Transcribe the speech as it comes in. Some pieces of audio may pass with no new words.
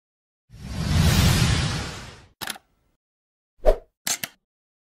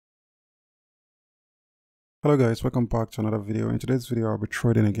Hello guys, welcome back to another video. In today's video I'll be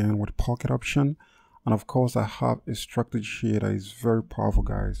trading again with pocket option, and of course I have a strategy here that is very powerful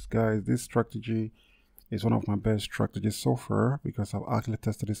guys. This strategy is one of my best strategies so far because I've actually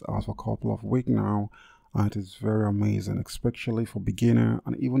tested this out for a couple of weeks now, and it is very amazing, especially for beginner,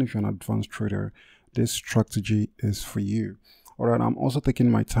 and even if you're an advanced trader, this strategy is for you. Alright, I'm also taking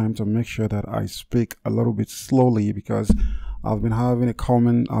my time to make sure that I speak a little bit slowly because I've been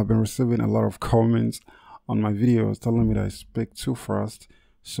receiving a lot of comments on my videos telling me that I speak too fast.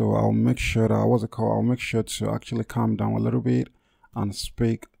 So I'll make sure that I'll make sure to actually calm down a little bit and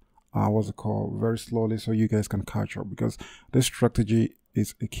speak very slowly so you guys can catch up, because this strategy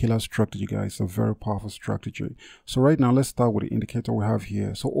is a killer strategy guys. It's a very powerful strategy. So right now let's start with the indicator we have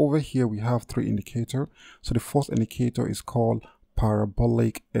here. So over here we have three indicators. So the first indicator is called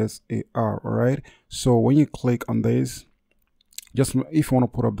parabolic SAR. All right, so when you click on this, just if you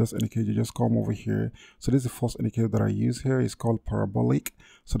want to put up this indicator, just come over here. So this is the first indicator that I use here. It's called parabolic.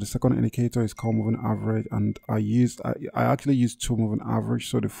 So the second indicator is called moving average, and I actually use two moving average.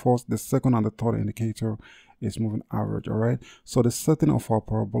 So the second and the third indicator is moving average. All right, so the setting of our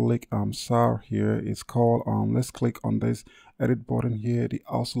parabolic SAR here is called let's click on this edit button here. The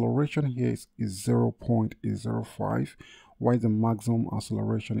acceleration here is 0.05, while the maximum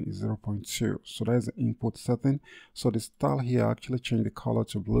acceleration is 0.2. So that is the input setting. So the style here, I actually change the color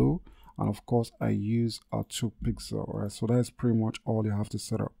to blue, and of course I use a 2 pixel. Right, so that's pretty much all you have to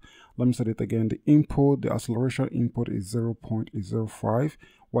set up. Let me set it again. The acceleration input is 0.05,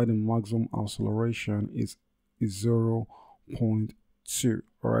 while the maximum acceleration is 0.2.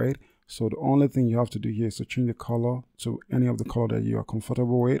 all right, so the only thing you have to do here is to change the color to any of the color that you are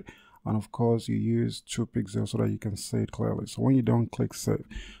comfortable with, and of course you use 2 pixels so that you can see it clearly. So when you don't, click save.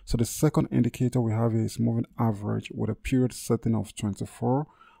 So the second indicator we have here is moving average with a period setting of 24,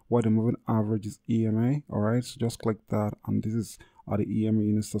 while the moving average is EMA. All right, so just click that, and this is the EMA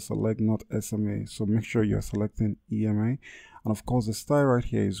you need to select, not SMA. So make sure you're selecting EMA, and of course the style right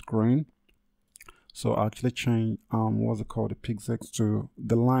here is green. So I actually change the pixels to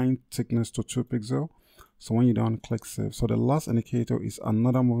the line thickness to 2 pixels. So when you don't, click save. So the last indicator is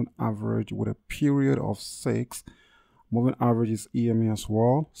another moving average with a period of 6. Moving average is EMA as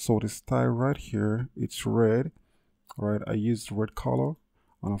well. So the style right here, it's red. All right, I used red color,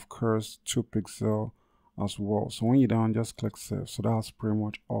 and of course 2 pixels as well. So when you're done, just click save. So that's pretty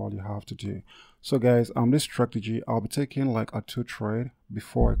much all you have to do. So guys, this strategy I'll be taking like a 2 trade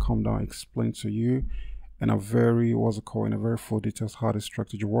before I come down explain to you in a very full details how this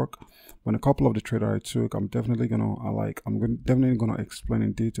strategy work. When a couple of the trade I took, I'm definitely gonna explain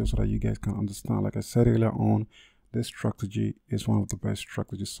in detail so that you guys can understand. Like I said earlier on, this strategy is one of the best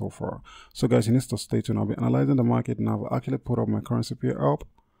strategies so far. So guys, you need to stay tuned. I'll be analyzing the market now. I've actually put up my currency pair up.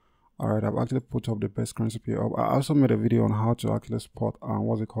 Alright, I've actually put up the best currency pair up. I also made a video on how to actually spot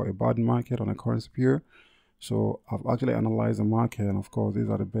a bad market on a currency pair. So I've actually analyzed the market, and of course these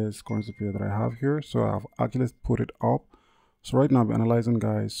are the best currency pair that I have here. So I've actually put it up. So right now I'm analyzing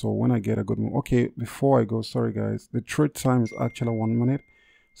guys. So when I get a good move, okay, before I go, sorry guys, the trade time is actually 1 minute.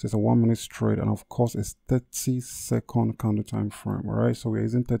 So it's a 1 minute trade, and of course it's 30-second candle time frame. All right, so we're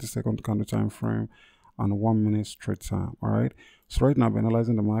using 30-second candle time frame and 1 minute straight time. All right, so right now I'm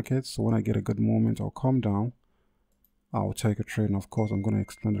analyzing the market. So when I get a good moment, I'll come down, I'll take a trade, and of course I'm going to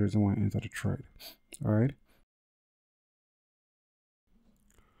explain the reason why I entered the trade. All right,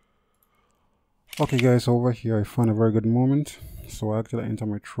 okay guys, over here I find a very good moment, so I actually enter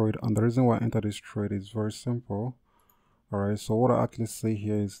my trade, and the reason why I enter this trade is very simple. All right, so what I actually say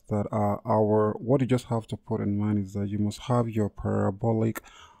here is that what you just have to put in mind is that you must have your parabolic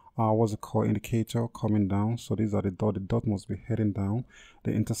indicator coming down. So these are the dot must be heading down.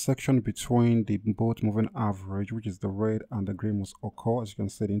 The intersection between the both moving average, which is the red, and the green must occur. As you can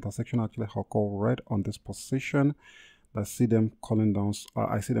see, the intersection actually occur right on this position. I see them pulling down.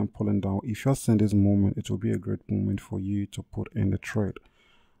 If you're seeing this moment, it will be a great moment for you to put in the trade.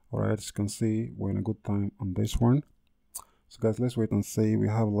 All right, as you can see, we're in a good time on this one. So guys, let's wait and see. We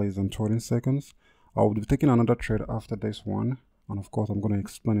have less than 20 seconds. I'll be taking another trade after this one, and of course I'm going to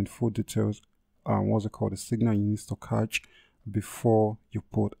explain in full details the signal you need to catch before you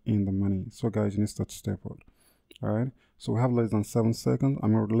put in the money. So guys, you need to step up. All right, so we have less than 7 seconds.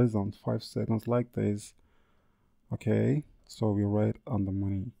 Less than 5 seconds like this. Okay, so we're right on the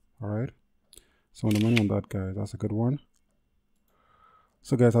money. All right, so on the money on that, guys, that's a good one.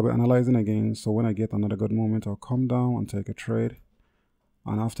 So guys, I'll be analyzing again. So when I get another good moment, I'll come down and take a trade,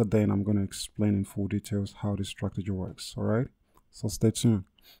 and after then I'm going to explain in full details how this strategy works. All right, so stay tuned.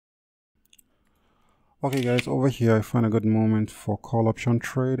 Okay guys, over here I find a good moment for call option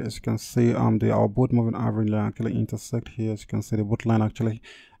trade. As you can see, our both moving average line actually intersect here. As you can see, the both line actually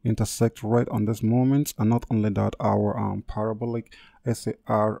intersect right on this moment, and not only that, our parabolic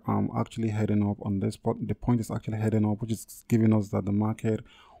SAR actually heading up on this point. The point is actually heading up, which is giving us that the market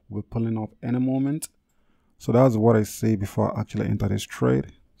will be pulling up any moment. So that's what I say before I actually enter this trade.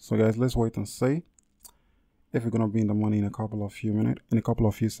 So guys, let's wait and see if we're gonna be in the money in a couple of few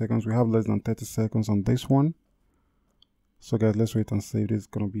seconds. We have less than 30 seconds on this one. So guys, let's wait and see if this is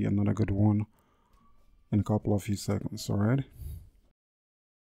gonna be another good one in a couple of few seconds. All right.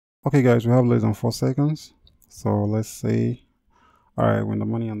 Okay guys, we have less than 4 seconds. So let's see. All right, win the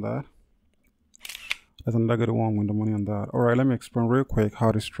money on that. That's another good one, win the money on that. All right, let me explain real quick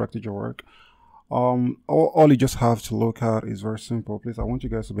how this strategy works. All you just have to look at is very simple. Please, I want you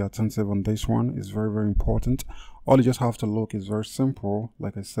guys to be attentive on this one. It's very, very important. All you just have to look is very simple.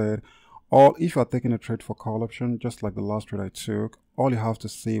 Like I said, if you are taking a trade for call option, just like the last trade I took, all you have to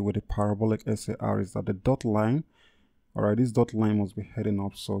see with the parabolic SAR is that the dot line, all right, this dot line must be heading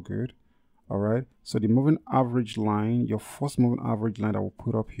up so good. All right, so the moving average line, your first moving average line that we'll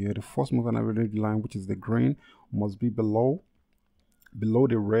put up here, the first moving average line, which is the green, must be below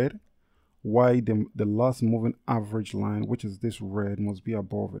the red. Why the last moving average line, which is this red, must be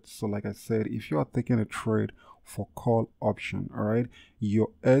above it. So like I said, if you are taking a trade for call option, all right, your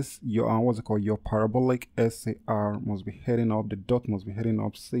parabolic SAR must be heading up, the dot must be heading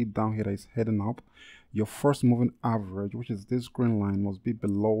up. See down here that is heading up. Your first moving average, which is this green line, must be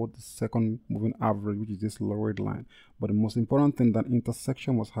below the second moving average, which is this lowered line. But the most important thing, that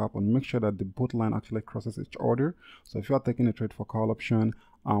intersection must happen. Make sure that the both line actually crosses each other. So if you are taking a trade for call option,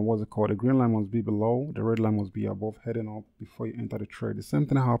 the green line must be below, the red line must be above, heading up before you enter the trade. The same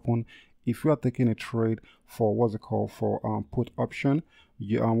thing happen if you are taking a trade for put option.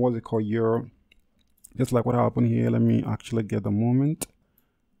 Just like what happened here. Let me actually get the moment.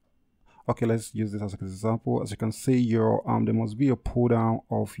 Okay, let's use this as an example. As you can see, there must be a pull down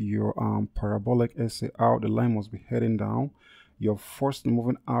of your parabolic SAR. The line must be heading down. Your first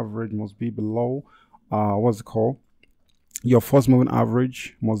moving average must be below your first moving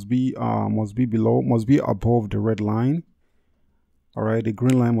average must be above the red line. All right, the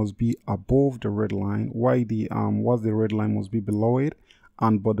green line must be above the red line. Why the red line must be below it?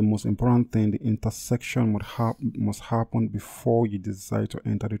 But the most important thing, the intersection must happen before you decide to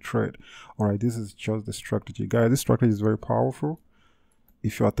enter the trade. All right, this is just the strategy, guys. This strategy is very powerful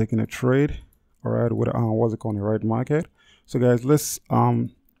if you are taking a trade. All right, with the right market. So guys, let's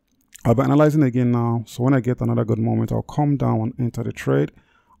I'll be analyzing again now. So when I get another good moment, I'll come down and enter the trade.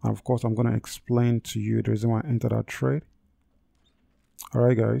 And of course, I'm going to explain to you the reason why I entered that trade. All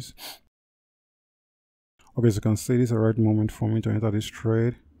right, guys. Okay, so you can see this is the right moment for me to enter this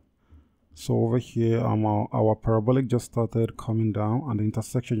trade. So over here, our parabolic just started coming down and the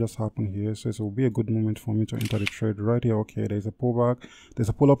intersection just happened here. So it will be a good moment for me to enter the trade right here. Okay, there's a pullback. There's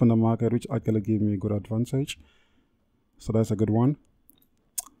a pull up in the market, which actually gave me a good advantage. So that's a good one.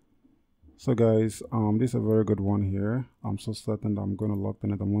 So guys, this is a very good one here. I'm so certain that I'm going to lock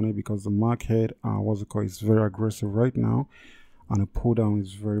in the money because the market, is very aggressive right now. And the pull down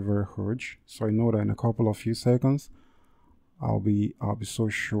is very, very huge. So I know that in a couple of few seconds, I'll be so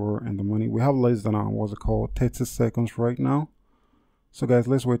sure in the money. We have less than 30 seconds right now. So guys,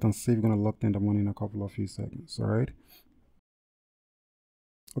 let's wait and see if we're gonna lock in the money in a couple of few seconds. All right.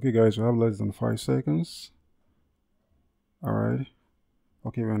 Okay, guys, we have less than 5 seconds. All right.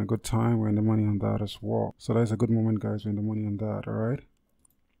 Okay, we're in a good time. We're in the money on that as well. So that's a good moment, guys. We're in the money on that. All right.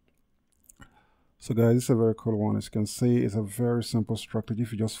 So guys, this is a very cool one. As you can see, it's a very simple strategy.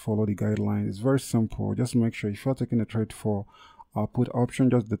 If you just follow the guidelines, it's very simple. Just make sure if you're taking a trade for put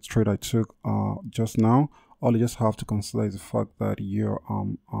option, just the trade I took just now, all you just have to consider is the fact that your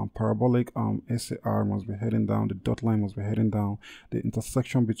parabolic SAR must be heading down, the dot line must be heading down, the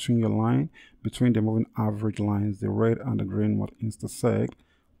intersection between the moving average lines, the red and the green must intersect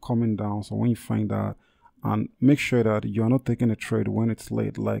coming down. So when you find that, and make sure that you're not taking a trade when it's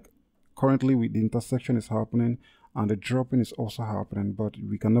late. Like currently the intersection is happening and the dropping is also happening, but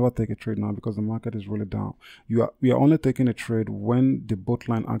we can never take a trade now because the market is really down. We are only taking a trade when the both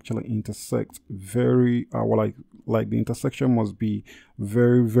line actually intersect very like the intersection must be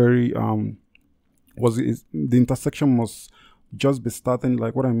very, very the intersection must just be starting.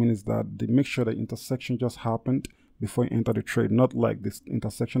 Like what I mean is that they make sure the intersection just happened before you enter the trade, not like this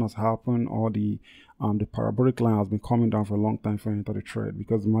intersection has happened or the parabolic line has been coming down for a long time before you enter the trade,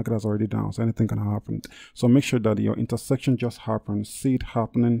 because the market has already down, so anything can happen. So make sure that your intersection just happens, see it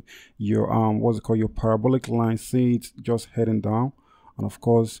happening, your your parabolic line, see it just heading down, and of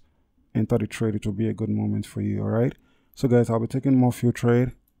course enter the trade, it will be a good moment for you. All right, so guys, I'll be taking more few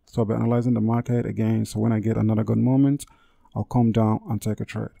trade, so I'll be analyzing the market again. So when I get another good moment, I'll come down and take a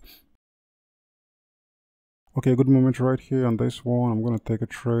trade. Okay, good moment right here on this one. I'm going to take a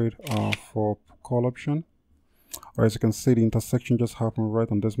trade for call option. All right, as you can see, the intersection just happened right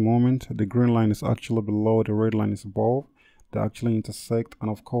on this moment. The green line is actually below, the red line is above. They actually intersect, and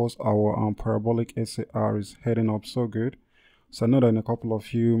of course our parabolic SAR is heading up so good. So I know that in a couple of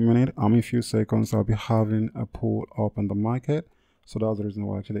few seconds, I'll be having a pull up in the market. So that's the reason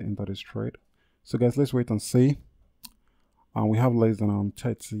why I actually entered this trade. So guys, let's wait and see. We have less than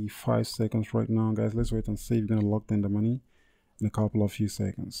 35 seconds right now, guys. Let's wait and see if you're gonna lock in the money in a couple of few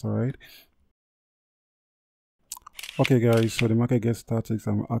seconds. All right. Okay, guys. So the market gets static.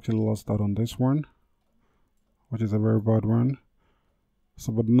 I'm actually lost out on this one, which is a very bad one.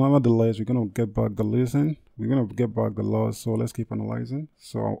 So, but nevertheless, we're gonna get back the losing. We're gonna get back the loss. So let's keep analyzing.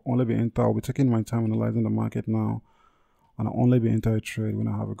 So I'll only be I'll be taking my time analyzing the market now, and I'll only be enter a trade when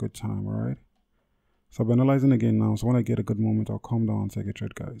I have a good time. All right. So I'll be analyzing again now. So when I get a good moment, I'll come down and take a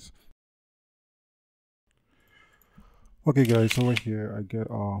trade, guys. Okay, guys. Over here, I get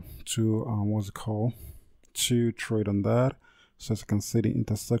two trade on that. So as you can see, the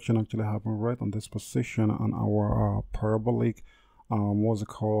intersection actually happened right on this position, and our parabolic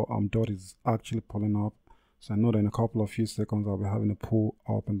dot is actually pulling up. So I know that in a couple of few seconds I'll be having a pull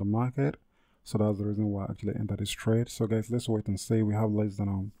up in the market. So that's the reason why I actually entered this trade. So guys, let's wait and see. We have less than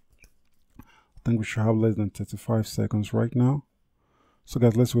I think we should have less than 35 seconds right now. So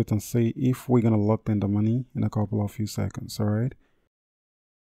guys, let's wait and see if we're gonna lock in the money in a couple of few seconds. All right.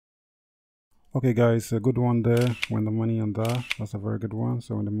 Okay, guys, a good one there. When the money and that's a very good one.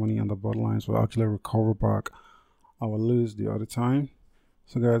 So when the money and the bottom lines will actually recover back, I will lose the other time.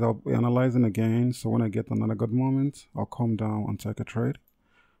 So guys, I'll be analyzing again. So when I get another good moment, I'll come down and take a trade.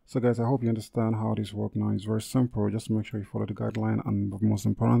 So guys, I hope you understand how this works now. It's very simple. Just make sure you follow the guideline, and the most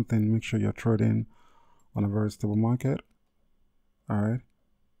important thing, make sure you're trading on a very stable market. All right.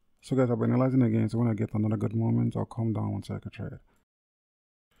 So guys, I'll be analyzing again. So when I get another good moment, I'll come down and take a trade.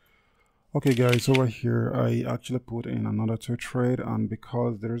 Okay, guys, over here I actually put in another two trade, and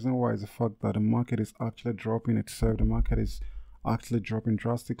because the reason why is the fact that the market is actually dropping itself. The market is actually dropping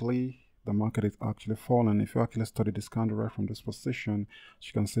drastically. The market is actually falling. If you actually study this candle right from this position,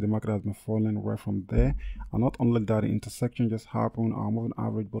 you can see the market has been falling right from there. And not only that, the intersection just happened. Our moving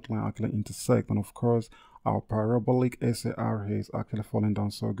average both line actually intersect, and of course our parabolic SAR here is actually falling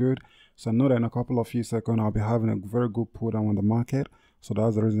down so good. So I know that in a couple of few seconds I'll be having a very good pull down on the market. So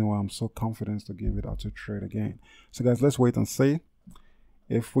that's the reason why I'm so confident to give it out to trade again. So guys, let's wait and see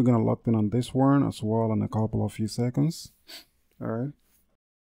if we're gonna lock in on this one as well in a couple of few seconds. All right.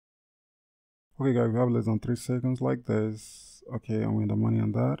 Okay, guys, we have less than 3 seconds like this. Okay, and win the money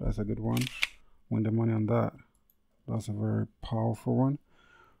on that. That's a good one. Win the money on that. That's a very powerful one.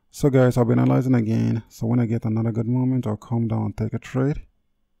 So guys, I'll be analyzing again. So when I get another good moment, I'll come down and take a trade.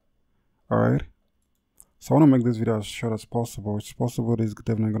 All right. So I want to make this video as short as possible. It's possible this is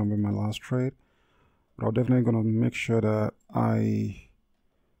definitely going to be my last trade, but I'm definitely going to make sure that I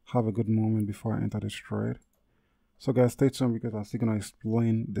have a good moment before I enter this trade. So guys, stay tuned because I'm still going to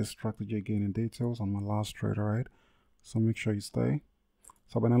explain this strategy again in details on my last trade, all right? So make sure you stay.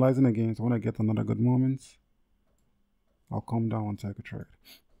 So I'm analyzing again. So when I get another good moment, I'll come down and take a trade.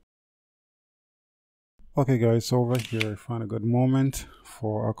 Okay guys, so over here I find a good moment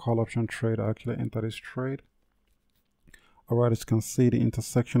for a call option trade. I actually enter this trade. Alright, as you can see, the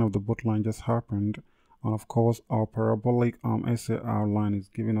intersection of the both line just happened, and of course our parabolic SAR line is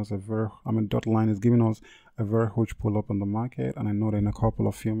giving us dot line is giving us a very huge pull up in the market. And I know that in a couple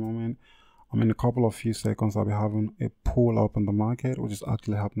of few seconds I'll be having a pull up in the market, which is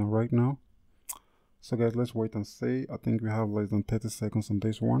actually happening right now. So guys, let's wait and see. I think we have less than 30 seconds on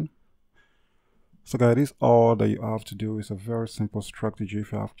this one. So guys, this all that you have to do is a very simple strategy.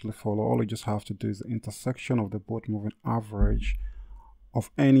 If you actually follow, all you just have to do is the intersection of the both moving average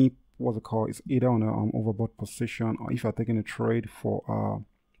of any it's either on an overbought position, or if you're taking a trade for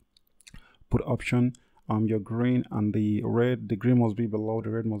put option, your green and the red, the green must be below, the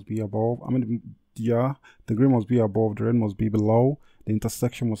red must be above. The green must be above, the red must be below. The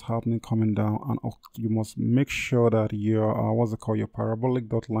intersection was happening coming down, and you must make sure that your your parabolic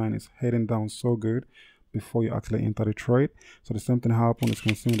dot line is heading down so good before you actually enter the trade. So the same thing happens, it's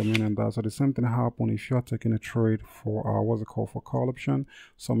consuming the main and that. So the same thing happens if you are taking a trade for for call option.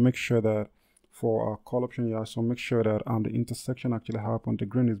 So make sure that for call option, so make sure that the intersection actually happens. The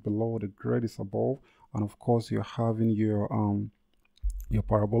green is below, the red is above, and of course you're having your your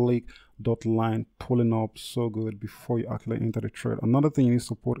parabolic dot line pulling up so good before you actually enter the trade. Another thing you need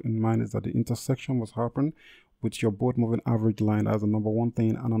to put in mind is that the intersection must happen with your both moving average line. As the number one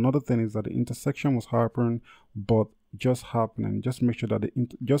thing. And another thing is that the intersection must happen, but just happening. Just make sure that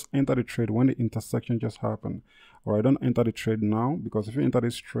just enter the trade when the intersection just happened. All right, don't enter the trade now, because if you enter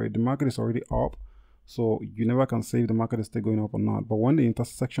this trade, the market is already up. So you never can say if the market is still going up or not. But when the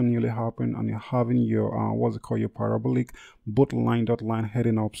intersection nearly happened and you're having your what's it called, your parabolic both line dot line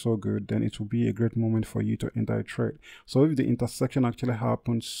heading up so good, then it will be a great moment for you to enter a trade. So if the intersection actually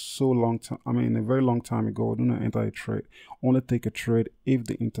happened so long time, I mean a very long time ago, do not enter a trade. Only take a trade if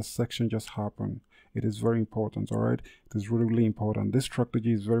the intersection just happened. It is very important. All right, it is really, really important. This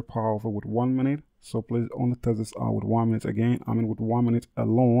strategy is very powerful with 1 minute, so please only test this out with 1 minute. Again, I mean with 1 minute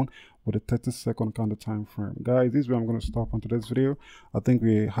alone with a 30-second kind of time frame. Guys, this is where I'm going to stop on today's video. I think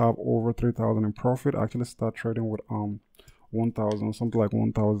we have over 3,000 in profit. I actually start trading with 1,000, something like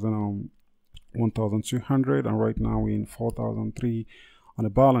 1,200, and right now we're in 4,003 on the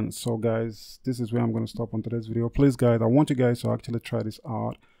balance. So guys, this is where I'm going to stop on today's video. Please guys, I want you guys to actually try this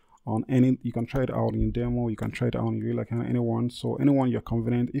out on any, you can try it out in your demo, you can try it out on your real account, anyone. So anyone you're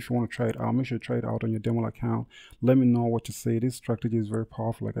convenient, if you want to try it out, make sure you try it out on your demo account. Let me know what you say. This strategy is very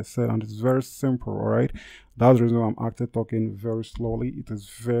powerful, like I said, and it's very simple. All right, that's the reason why I'm actually talking very slowly. It is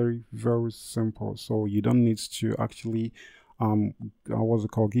very, very simple. So you don't need to actually what's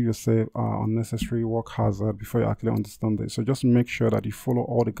it called, give yourself unnecessary work hazard before you actually understand it. So just make sure that you follow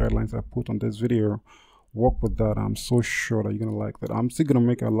all the guidelines I put on this video. Work with that. I'm so sure that you're gonna like that. I'm still gonna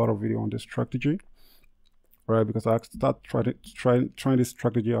make a lot of video on this strategy, right? Because I started trying this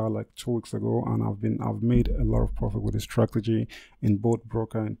strategy out like 2 weeks ago, and I've made a lot of profit with this strategy in both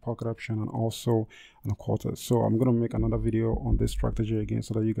broker and pocket option, and also in a Qoutex. So I'm gonna make another video on this strategy again,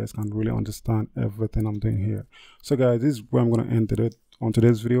 so that you guys can really understand everything I'm doing here. So guys, this is where I'm gonna end it on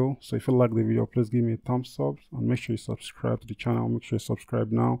today's video. So if you like the video, please give me a thumbs up, and make sure you subscribe to the channel. Make sure you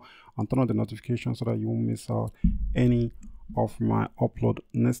subscribe now and turn on the notification so that you won't miss out any of my upload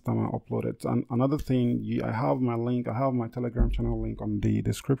next time I upload it. And another thing, I have my link, I have my Telegram channel link on the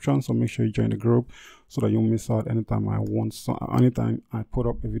description, so make sure you join the group so that you won't miss out anytime anytime I put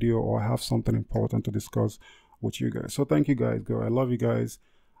up a video or I have something important to discuss with you guys. So thank you guys. I love you guys.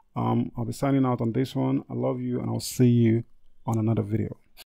 I'll be signing out on this one. I love you, and I'll see you on another video.